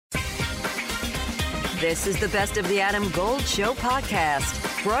This is the Best of the Adam Gold Show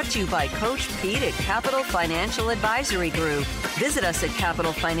podcast, brought to you by Coach Pete at Capital Financial Advisory Group. Visit us at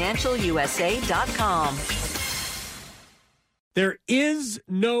capitalfinancialusa.com. There is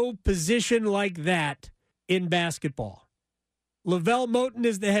no position like that in basketball. LeVelle Moton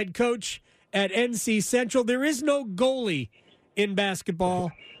is the head coach at NC Central. There is no goalie in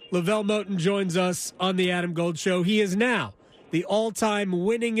basketball. LeVelle Moton joins us on the Adam Gold Show. He is now the all-time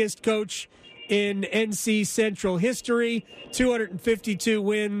winningest coach in NC Central history, 252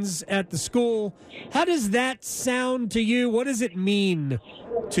 wins at the school. How does that sound to you? What does it mean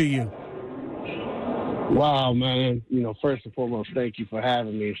to you? Wow, man. First and foremost, thank you for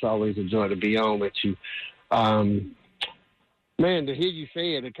having me. It's always a joy to be on with you. Man, to hear you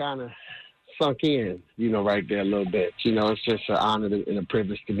say it, it kind of sunk in, right there a little bit. It's just an honor and a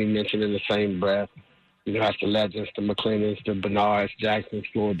privilege to be mentioned in the same breath. After legends, the McClennans, the Bernards, Jacksons,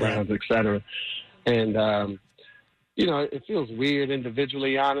 Floyd Browns, et cetera. And, it feels weird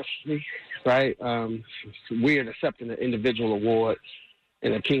individually, honestly, right? It's weird accepting an individual award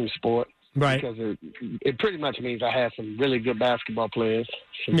in a team sport. Right. Because it pretty much means I had some really good basketball players,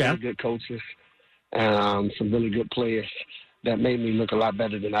 some really good coaches, and some really good players that made me look a lot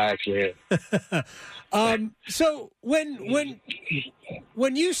better than I actually am. So when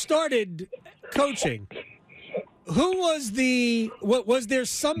you started coaching, who was was there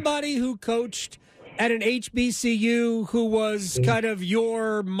somebody who coached at an HBCU who was kind of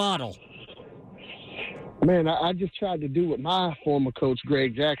your model? Man, I just tried to do what my former coach,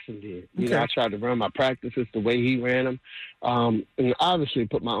 Greg Jackson, did. I tried to run my practices the way he ran them, and obviously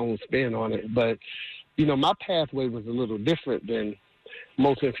put my own spin on it. But, my pathway was a little different than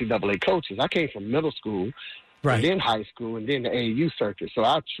most NCAA coaches. I came from middle school, and then high school, and then the AAU circuit. So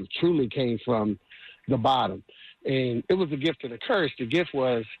I truly came from the bottom. And it was a gift and a curse. The gift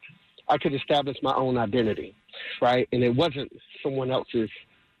was I could establish my own identity, right? And it wasn't someone else's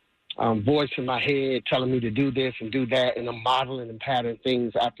voice in my head telling me to do this and do that, and I'm modeling and patterning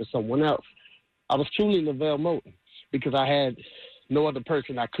things after someone else. I was truly LeVelle Moton because I had no other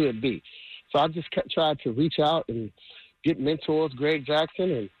person I could be. So I just tried to reach out and get mentors, Greg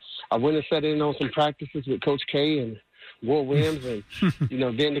Jackson, and I went and sat in on some practices with Coach K and Will Williams, and,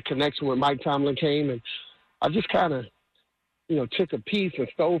 then the connection with Mike Tomlin came, and I just kind of, took a piece and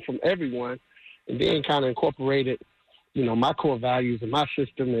stole from everyone and then kind of incorporated, my core values and my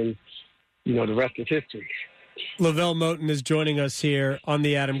system, and, the rest is history. LeVelle Moton is joining us here on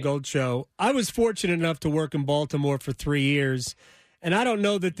the Adam Gold Show. I was fortunate enough to work in Baltimore for 3 years, and I don't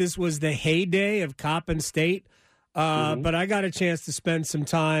know that this was the heyday of Coppin State, but I got a chance to spend some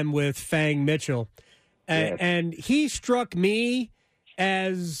time with Fang Mitchell, and he struck me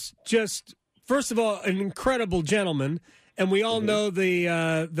as just, first of all, an incredible gentleman, and we all know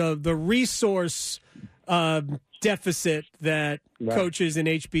the resource deficit that coaches in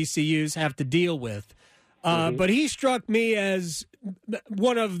HBCUs have to deal with. But he struck me as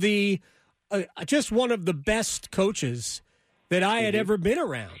one of the best coaches that I had ever been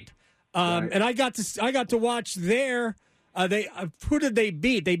around. And I got to watch their. Who did they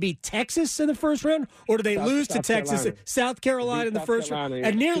beat? They beat Texas in the first round, or did they lose to Texas? South Carolina in the first round,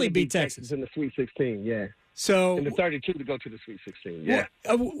 and nearly beat Texas in the Sweet 16. Yeah. So in the 32 to go to the Sweet 16. Yeah.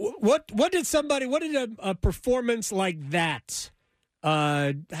 What did a performance like that?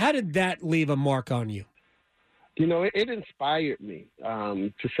 How did that leave a mark on you? It inspired me,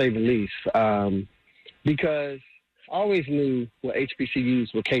 to say the least, because I always knew what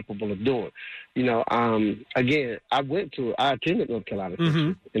HBCUs were capable of doing. Again, I attended North Carolina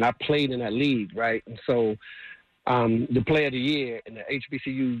Central, and I played in that league, right? And so the Player of the Year and the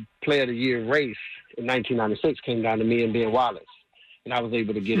HBCU Player of the Year race in 1996 came down to me and Ben Wallace, and I was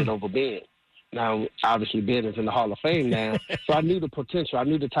able to get it over Ben. Now, obviously, Ben is in the Hall of Fame now, so I knew the potential. I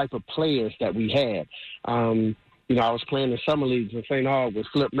knew the type of players that we had. I was playing in summer leagues in St. Aug with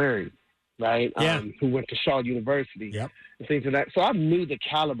Flip Murray, right, who went to Shaw University and things like that. So I knew the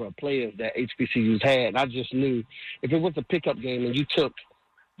caliber of players that HBCUs had. And I just knew if it was a pickup game and you took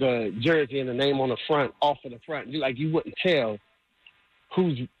the jersey and the name on the front off of the front, you wouldn't tell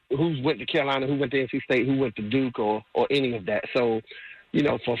who's went to Carolina, who went to NC State, who went to Duke, or any of that. So,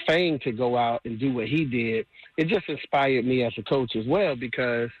 for Fang to go out and do what he did, it just inspired me as a coach as well,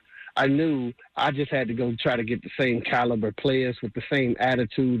 because I knew I just had to go try to get the same caliber players with the same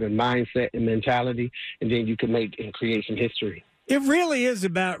attitude and mindset and mentality, and then you can make and create some history. It really is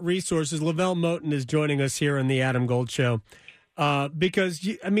about resources. LeVelle Moton is joining us here on the Adam Gold Show because,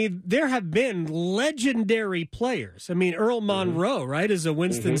 there have been legendary players. Earl Monroe, right, is a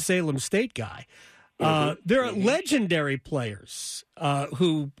Winston-Salem State guy. There are legendary players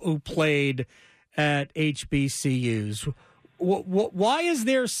who played at HBCUs. Why is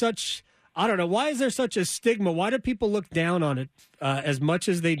there such, I don't know, why is there such a stigma? Why do people look down on it as much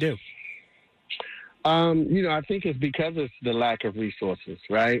as they do? I think it's because it's the lack of resources,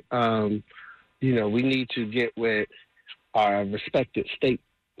 right? We need to get with our respected state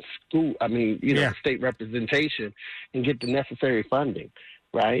state representation and get the necessary funding,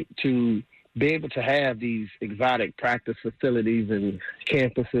 right, to be able to have these exotic practice facilities and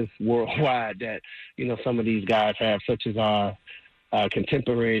campuses worldwide that, some of these guys have, such as our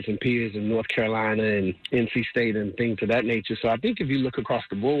contemporaries and peers in North Carolina and NC State and things of that nature. So I think if you look across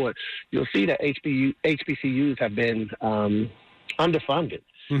the board, you'll see that HBCUs have been underfunded,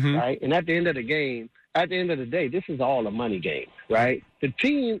 right? And at the end of the day, this is all a money game, right? The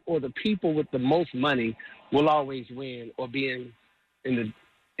team or the people with the most money will always win or be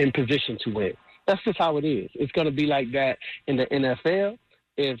in position to win. That's just how it is. It's going to be like that in the NFL.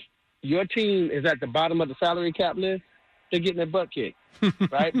 If your team is at the bottom of the salary cap list, they're getting their butt kicked,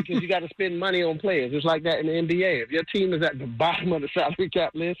 right? Because you got to spend money on players. It's like that in the NBA. If your team is at the bottom of the salary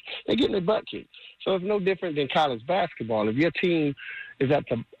cap list, they're getting their butt kicked. So it's no different than college basketball. If your team is at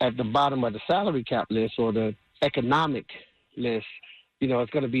the bottom of the salary cap list or the economic list,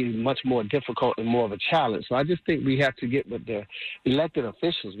 it's going to be much more difficult and more of a challenge. So I just think we have to get with the elected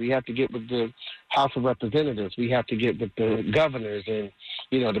officials. We have to get with the House of Representatives. We have to get with the governors and,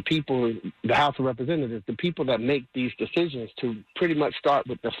 the people, the House of Representatives, the people that make these decisions to pretty much start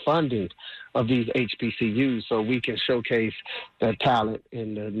with the funding of these HBCUs so we can showcase the talent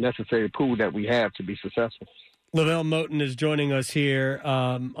and the necessary pool that we have to be successful. LeVelle Moton is joining us here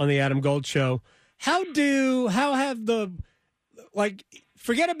on the Adam Gold Show.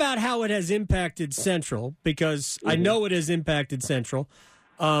 Forget about how it has impacted Central, because I know it has impacted Central.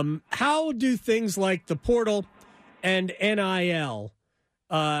 How do things like the portal and NIL,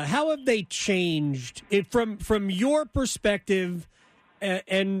 how have they changed it from your perspective,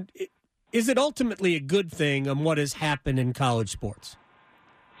 and is it ultimately a good thing on what has happened in college sports?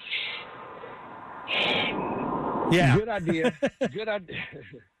 Yeah. Good idea.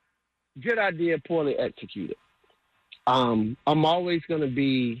 Good idea, poorly executed. I'm always going to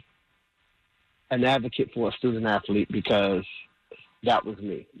be an advocate for a student athlete because that was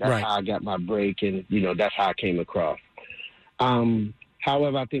me. That's how I got my break, and, that's how I came across.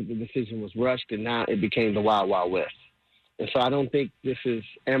 However, I think the decision was rushed, and now it became the Wild Wild West. And so I don't think this is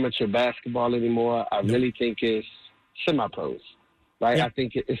amateur basketball anymore. I really think it's semi-pros, right? Yeah. I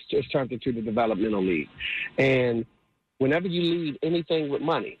think it's turned into the developmental league. And whenever you lead anything with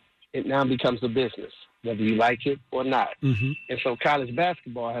money, it now becomes a business, whether you like it or not. And so college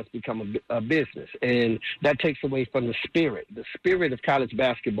basketball has become a business, and that takes away from the spirit. The spirit of college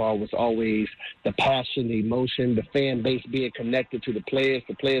basketball was always the passion, the emotion, the fan base being connected to the players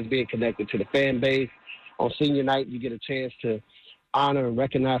being connected to the fan base. On senior night, you get a chance to honor and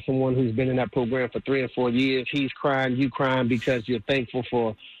recognize someone who's been in that program for 3 or 4 years. He's crying, you crying because you're thankful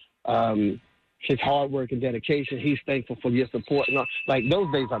for his hard work and dedication. He's thankful for your support. Like,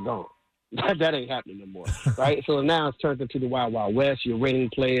 those days are gone. That ain't happening no more, right? So now it's turned into the Wild Wild West. You're renting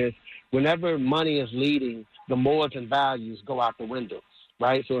players. Whenever money is leading, the morals and values go out the window,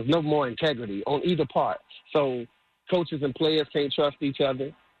 right? So there's no more integrity on either part. So coaches and players can't trust each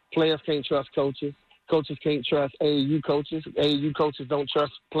other. Players can't trust coaches. Coaches can't trust AAU coaches. AAU coaches don't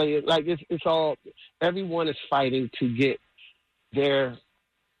trust players. Like, it's all – everyone is fighting to get their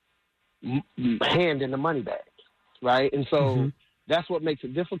hand in the money bag, right? And so that's what makes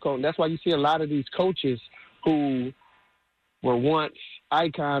it difficult. And that's why you see a lot of these coaches who were once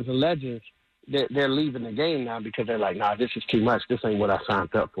icons and legends, they're leaving the game now because they're like, nah, this is too much. This ain't what I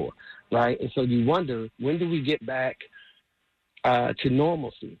signed up for, right? And so you wonder, when do we get back to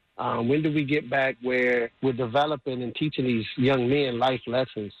normalcy? When do we get back where we're developing and teaching these young men life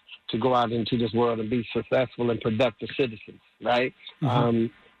lessons to go out into this world and be successful and productive citizens, right?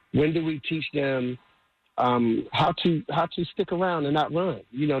 When do we teach them how to stick around and not run?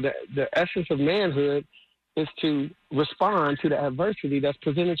 The essence of manhood is to respond to the adversity that's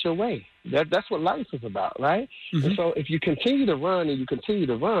presented your way. That's what life is about, right? And so if you continue to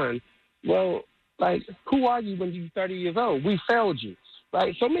run, well, like, who are you when you're 30 years old? We failed you,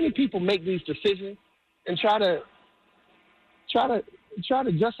 right? So many people make these decisions and try to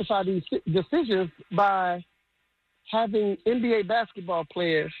justify these decisions by having NBA basketball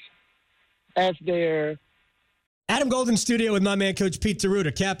players as their Adam Golden studio with my man, Coach Pete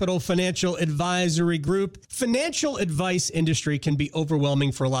DeRuta, Capital Financial Advisory Group. Financial advice industry can be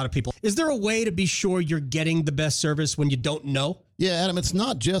overwhelming for a lot of people. Is there a way to be sure you're getting the best service when you don't know? Yeah, Adam, it's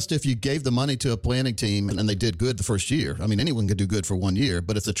not just if you gave the money to a planning team and they did good the first year. I mean, anyone can do good for 1 year,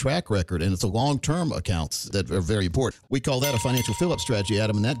 but it's a track record and it's a long-term accounts that are very important. We call that a financial fill-up strategy,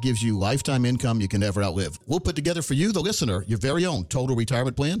 Adam, and that gives you lifetime income you can never outlive. We'll put together for you, the listener, your very own total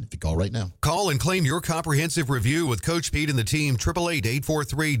retirement plan if you call right now. Call and claim your comprehensive review with Coach Pete and the team,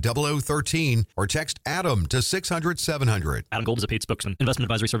 888-843-0013, or text ADAM to 600-700. Adam Gold is a paid spokesman. Investment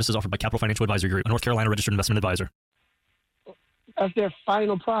advisory services offered by Capital Financial Advisory Group, a North Carolina registered investment advisor. As their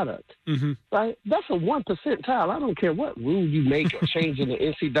final product, right? That's a 1% tile. I don't care what rule you make or change in the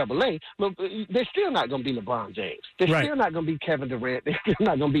NCAA. Look, they're still not going to be LeBron James. They're still not going to be Kevin Durant. They're still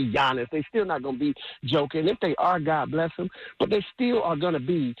not going to be Giannis. They're still not going to be joking. If they are, God bless them. But they still are going to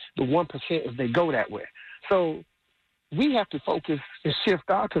be the 1% if they go that way. So we have to focus and shift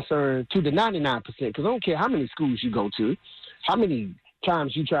our concern to the 99%, because I don't care how many schools you go to, how many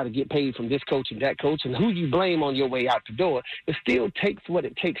times you try to get paid from this coach and that coach, and who you blame on your way out the door, it still takes what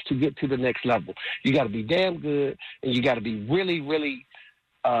it takes to get to the next level. You got to be damn good, and you got to be really, really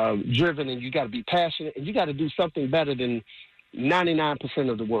driven, and you got to be passionate, and you got to do something better than 99%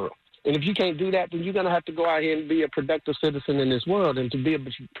 of the world. And if you can't do that, then you're going to have to go out here and be a productive citizen in this world. And to be a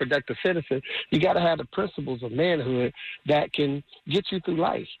productive citizen, you got to have the principles of manhood that can get you through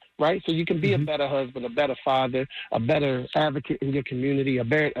life, right? So you can be a better husband, a better father, a better advocate in your community, a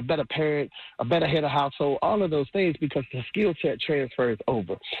better parent, a better head of household, all of those things, because the skill set transfers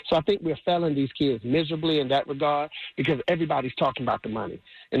over. So I think we're failing these kids miserably in that regard, because everybody's talking about the money.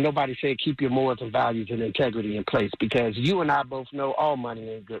 And nobody said keep your morals and values and integrity in place, because you and I both know all money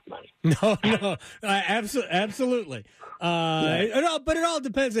ain't good money. No, absolutely. But it all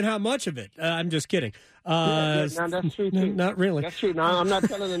depends on how much of it. I'm just kidding. No, that's true, too. Not really. That's true. Now, I'm not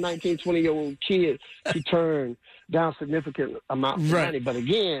telling a 19, 20-year-old kid to turn down significant amounts of money. But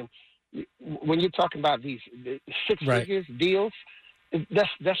again, when you're talking about these six figures deals,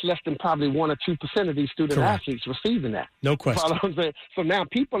 that's less than probably 1 or 2% of these student athletes receiving that. No question. So now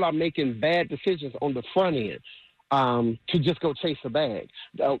people are making bad decisions on the front end to just go chase a bag,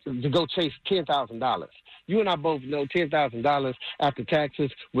 to go chase $10,000. You and I both know $10,000 after taxes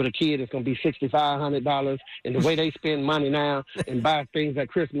with a kid is going to be $6,500, and the way they spend money now and buy things at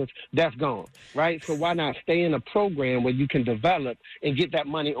Christmas, that's gone, right? So why not stay in a program where you can develop and get that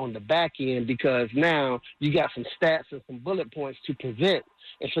money on the back end, because now you got some stats and some bullet points to present,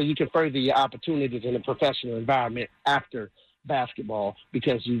 and so you can further your opportunities in a professional environment after basketball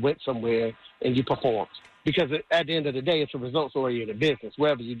because you went somewhere and you performed. Because at the end of the day, it's a results-oriented business.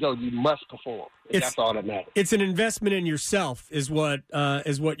 Wherever you go, you must perform. That's all that matters. It's an investment in yourself is what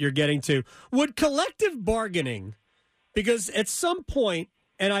you're getting to. Would collective bargaining, because at some point,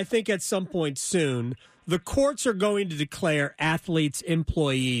 and I think at some point soon, the courts are going to declare athletes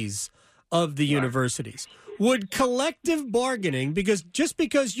employees of the universities. Would collective bargaining, because just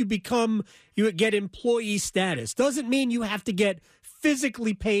because you get employee status doesn't mean you have to get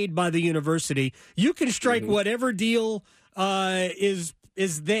physically paid by the university. You can strike whatever deal is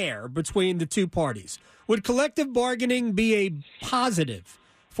there between the two parties. Would collective bargaining be a positive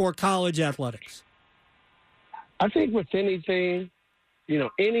for college athletics? I think with anything,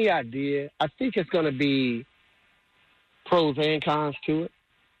 any idea, I think it's going to be pros and cons to it.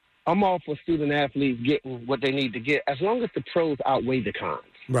 I'm all for student athletes getting what they need to get, as long as the pros outweigh the cons.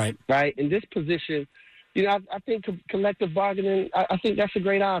 Right. In this position, I think collective bargaining, I think that's a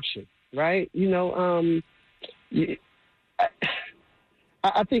great option, right? I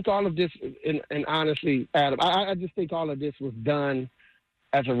think all of this, and honestly, Adam, I just think all of this was done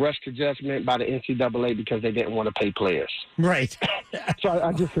as a rush to judgment by the NCAA because they didn't want to pay players. Right. So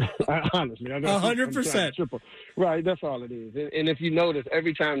honestly, 100%. Right, that's all it is. And if you notice,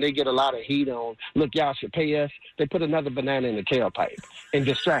 every time they get a lot of heat on, look, y'all should pay us, they put another banana in the tailpipe and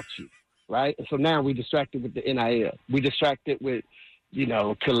distract you. Right? And so now we distracted with the NIL. We distracted with,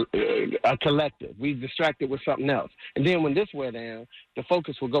 a collective. We distracted with something else. And then when this wear down, the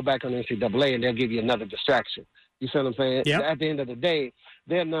focus will go back on the NCAA and they'll give you another distraction. You see what I'm saying? Yep. At the end of the day,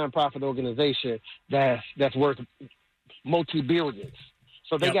 they're a nonprofit organization that's worth multi-billions.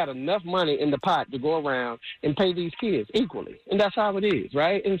 So they got enough money in the pot to go around and pay these kids equally. And that's how it is,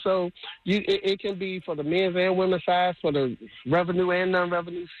 right? And so it can be for the men's and women's side, for the revenue and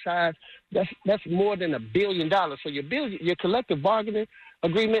non-revenue side. That's more than $1 billion. So your collective bargaining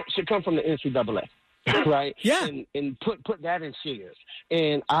agreement should come from the NCAA, right? Yeah. And put that in shares.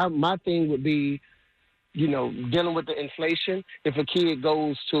 And my thing would be, dealing with the inflation. If a kid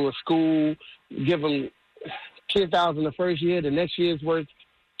goes to a school, give them $10,000 the first year, the next year's worth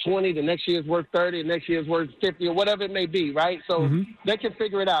 20, the next year's worth 30, the next year's worth 50, or whatever it may be, right? So they can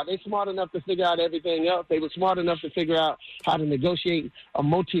figure it out. They're smart enough to figure out everything else. They were smart enough to figure out how to negotiate a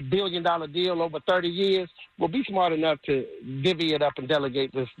multi-billion-dollar deal over 30 years. Well, be smart enough to divvy it up and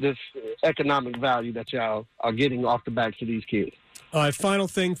delegate this economic value that y'all are getting off the backs of these kids. All right, final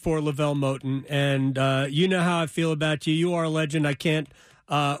thing for LeVelle Moton, and you know how I feel about you. You are a legend. I can't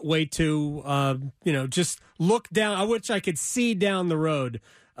wait to, just look down. I wish I could see down the road.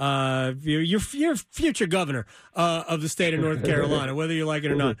 You're future governor of the state of North Carolina, whether you like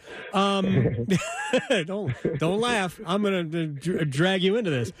it or not. Don't laugh. I'm going to drag you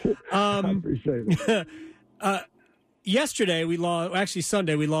into this. I appreciate it. Yesterday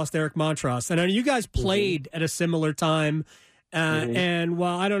Sunday we lost Eric Montross, and I know you guys played at a similar time. And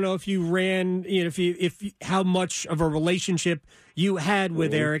while I don't know if you ran, how much of a relationship you had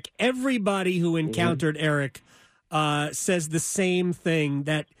with Eric, everybody who encountered Eric says the same thing,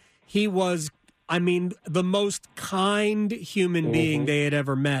 that he was, the most kind human being they had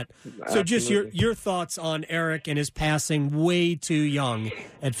ever met. So just your thoughts on Eric and his passing way too young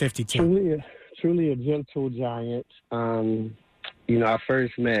at 52. Truly a gentle giant. I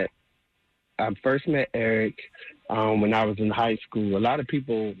first met Eric when I was in high school. A lot of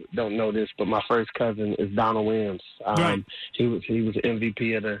people don't know this, but my first cousin is Donald Williams. Right. He was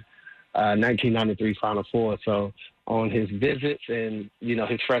MVP of the 1993 Final Four. So on his visits and,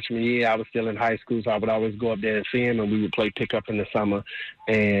 his freshman year, I was still in high school, so I would always go up there and see him, and we would play pickup in the summer.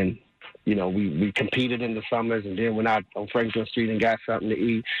 And, we competed in the summers, and then went out on Franklin Street and got something to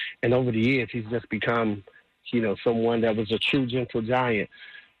eat. And over the years, he's just become, someone that was a true gentle giant.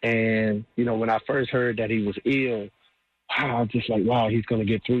 And, when I first heard that he was ill, I was just like, wow, he's going to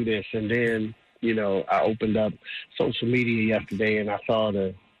get through this. And then, I opened up social media yesterday and I saw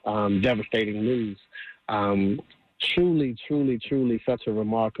the devastating news. Truly, truly, truly such a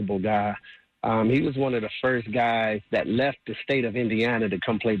remarkable guy. He was one of the first guys that left the state of Indiana to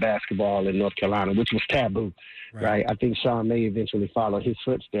come play basketball in North Carolina, which was taboo, right? I think Sean May eventually followed his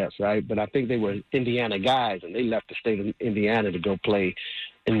footsteps, right? But I think they were Indiana guys, and they left the state of Indiana to go play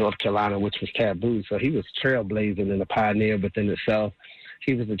in North Carolina, which was taboo. So he was trailblazing and a pioneer within itself.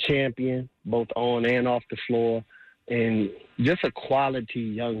 He was a champion, both on and off the floor, and just a quality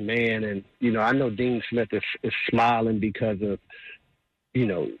young man. And, I know Dean Smith is smiling because of,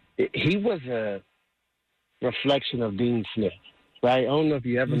 he was a reflection of Dean Smith, right? I don't know if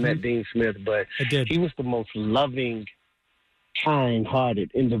you ever met Dean Smith, but he was the most loving,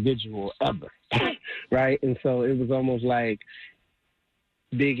 kind-hearted individual ever, right? And so it was almost like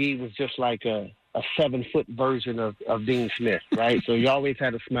Big E was just like a 7-foot version of Dean Smith, right? So he always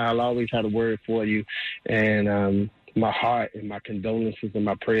had a smile, always had a word for you. And my heart and my condolences and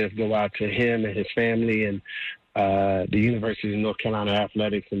my prayers go out to him and his family and the University of North Carolina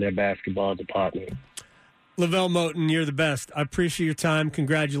Athletics and their basketball department. LeVelle Moton, you're the best. I appreciate your time.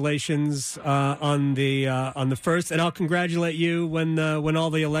 Congratulations on the first, and I'll congratulate you when all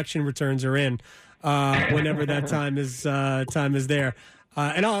the election returns are in, whenever that time is there.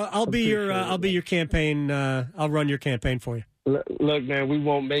 And I'll be your campaign. I'll run your campaign for you. Look, man, we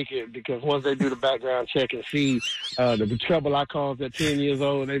won't make it because once they do the background check and see the trouble I caused at 10 years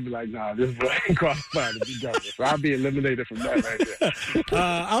old, they be like, nah, this boy ain't qualified to be governor. So I'll be eliminated from that right there.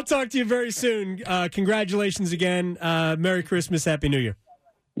 I'll talk to you very soon. Congratulations again. Merry Christmas. Happy New Year.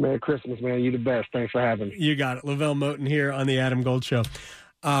 Merry Christmas, man. You the best. Thanks for having me. You got it. LeVelle Moton here on the Adam Gold Show.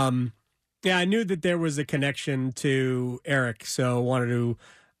 Yeah, I knew that there was a connection to Eric, so I wanted to,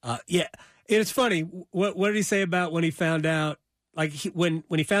 It's funny. What did he say about when he found out, like when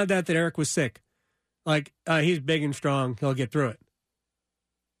he found out that Eric was sick? Like, he's big and strong. He'll get through it.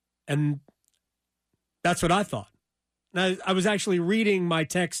 And that's what I thought. And I was actually reading my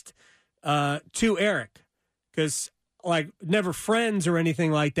text to Eric because, like, never friends or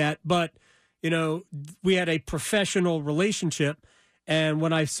anything like that. But, we had a professional relationship. And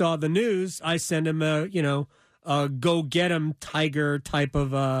when I saw the news, I sent him a go get him tiger type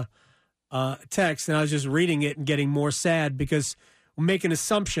of text. And I was just reading it and getting more sad because we make an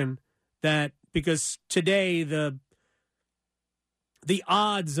assumption that because today the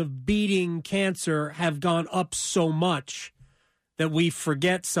odds of beating cancer have gone up so much that we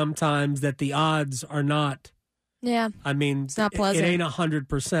forget sometimes that the odds are not. Yeah. It's not pleasant. It ain't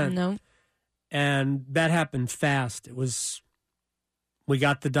 100%. No. And that happened fast. We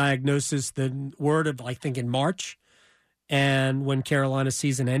got the diagnosis, the word of, I think, in March, and when Carolina's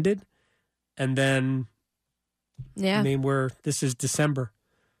season ended. And then, this is December.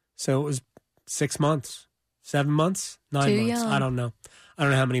 So it was 6 months, 7 months, 9 months. Young. I don't know. I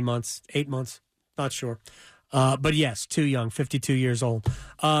don't know how many months, 8 months, not sure. But yes, too young, 52 years old.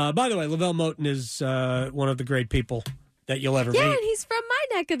 By the way, LeVelle Moton is one of the great people that you'll ever meet. Yeah, and he's from my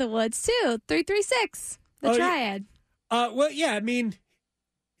neck of the woods, too. 336, the Triad. Well, yeah, I mean,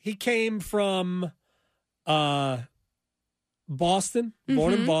 he came from Boston,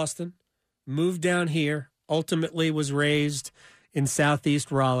 born in Boston, moved down here, ultimately was raised in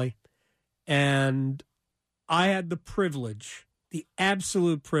Southeast Raleigh. And I had the privilege, the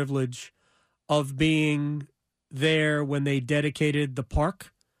absolute privilege of being there when they dedicated the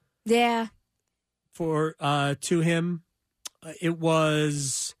park. Yeah. To him. It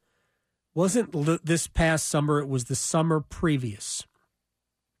wasn't this past summer, it was the summer previous.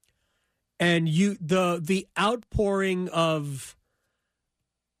 And the outpouring of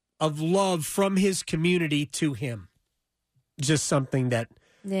love from his community to him. Just something that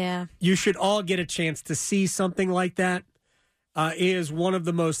you should all get a chance to see something like that. Is one of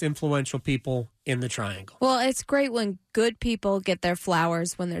the most influential people in the Triangle. Well, it's great when good people get their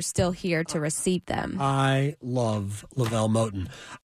flowers when they're still here to receive them. I love LeVelle Moton.